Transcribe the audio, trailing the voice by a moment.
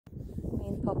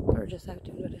pup are just out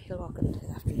doing a bit of hill walking this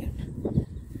afternoon.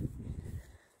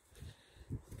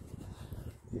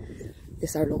 This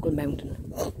is our local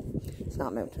mountain. It's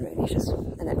not a mountain really, it's just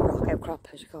a rock outcrop,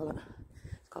 as you call it.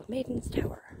 It's called Maidens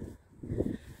Tower.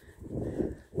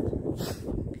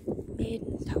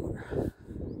 Maidens Tower.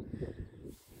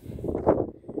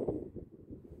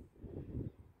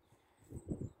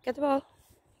 Get the ball.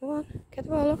 Come on, get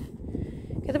the ball, look.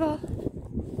 Get the ball.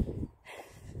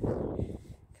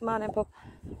 Come on then, pup.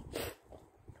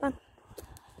 Come on.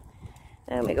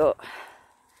 There we go.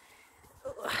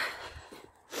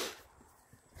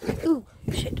 Ooh,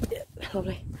 shit.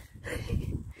 Lovely.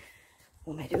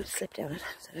 What may I do is slip down it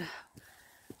instead of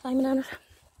climbing down it.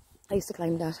 I used to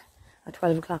climb that at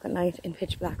 12 o'clock at night in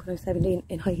pitch black when I was 17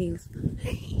 in high heels.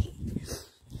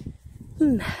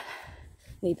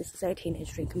 Needless to say,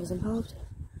 teenage drinking was involved.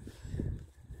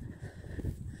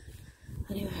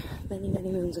 Anyway, many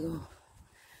moons ago.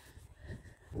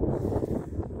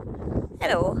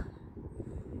 Hello.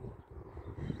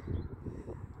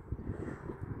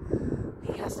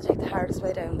 He has to take the hardest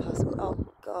way down possible. Oh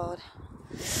God.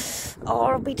 Oh,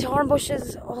 it'll be thorn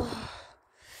bushes. Oh.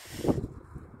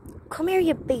 Come here,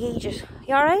 you big idiot.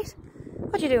 You alright?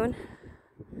 What you doing?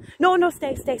 No,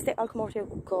 stay. I'll come over to you.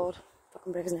 Oh God.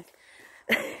 Fucking break his neck.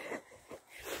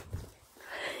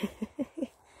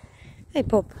 Hey,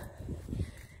 pup.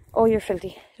 Oh, you're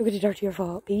filthy. Look at the dirt of your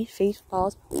feet,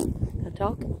 paws. Can't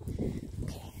talk.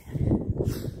 Okay.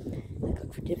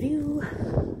 Look for the view.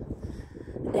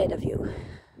 Dead of you.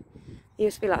 It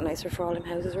used to be a lot nicer for all them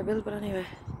houses were built, but anyway.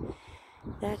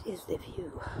 That is the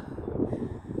view.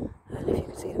 And if you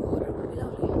could see the water, it would be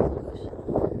lovely.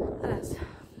 But alas.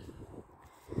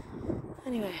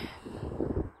 Anyway.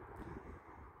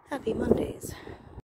 Happy Mondays.